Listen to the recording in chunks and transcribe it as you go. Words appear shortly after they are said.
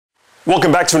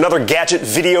Welcome back to another gadget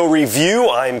video review.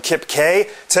 I'm Kipkay.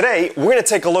 Today, we're going to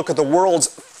take a look at the world's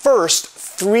first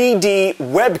 3D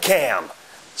webcam.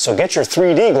 So get your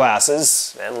 3D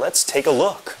glasses and let's take a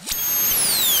look.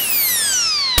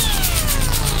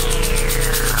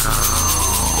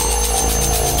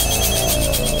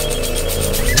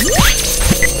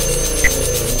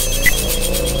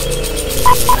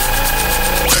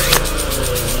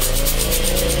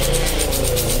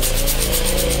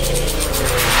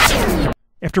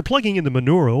 After plugging in the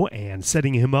Monero and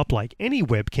setting him up like any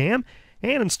webcam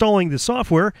and installing the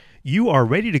software, you are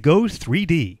ready to go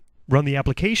 3D. Run the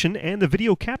application and the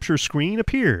video capture screen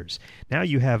appears. Now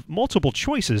you have multiple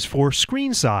choices for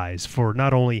screen size for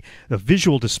not only the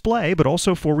visual display but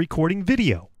also for recording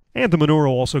video. And the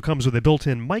Monero also comes with a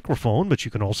built-in microphone, but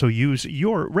you can also use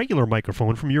your regular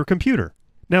microphone from your computer.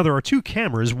 Now there are two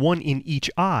cameras, one in each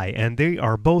eye, and they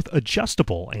are both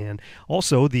adjustable, and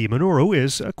also the Monero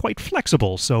is quite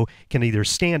flexible, so can either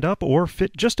stand up or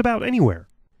fit just about anywhere.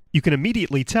 You can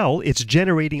immediately tell it's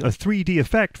generating a 3D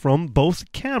effect from both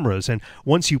cameras, and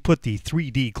once you put the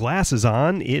 3D glasses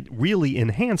on, it really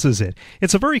enhances it.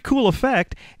 It's a very cool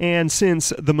effect, and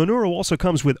since the Monero also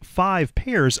comes with 5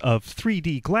 pairs of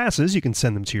 3D glasses, you can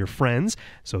send them to your friends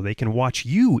so they can watch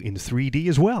you in 3D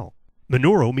as well.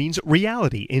 Monero means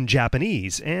reality in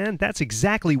Japanese, and that's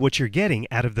exactly what you're getting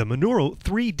out of the Monero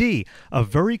 3D, a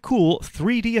very cool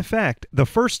 3D effect, the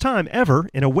first time ever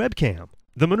in a webcam.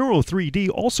 The Monero 3D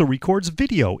also records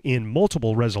video in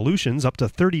multiple resolutions up to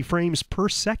 30 frames per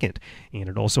second, and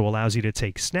it also allows you to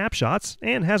take snapshots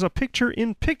and has a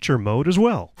picture-in-picture mode as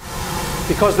well.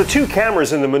 Because the two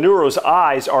cameras in the Monero's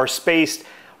eyes are spaced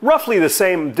roughly the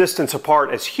same distance apart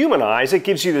as human eyes, it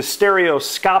gives you the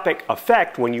stereoscopic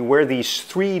effect when you wear these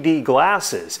 3D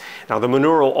glasses. Now the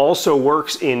Monero also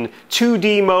works in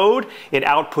 2D mode. It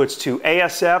outputs to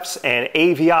ASFs and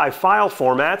AVI file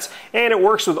formats, and it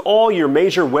works with all your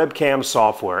major webcam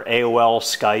software, AOL,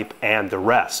 Skype, and the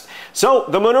rest. So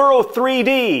the Monero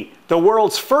 3D, the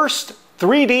world's first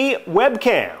 3D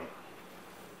webcam.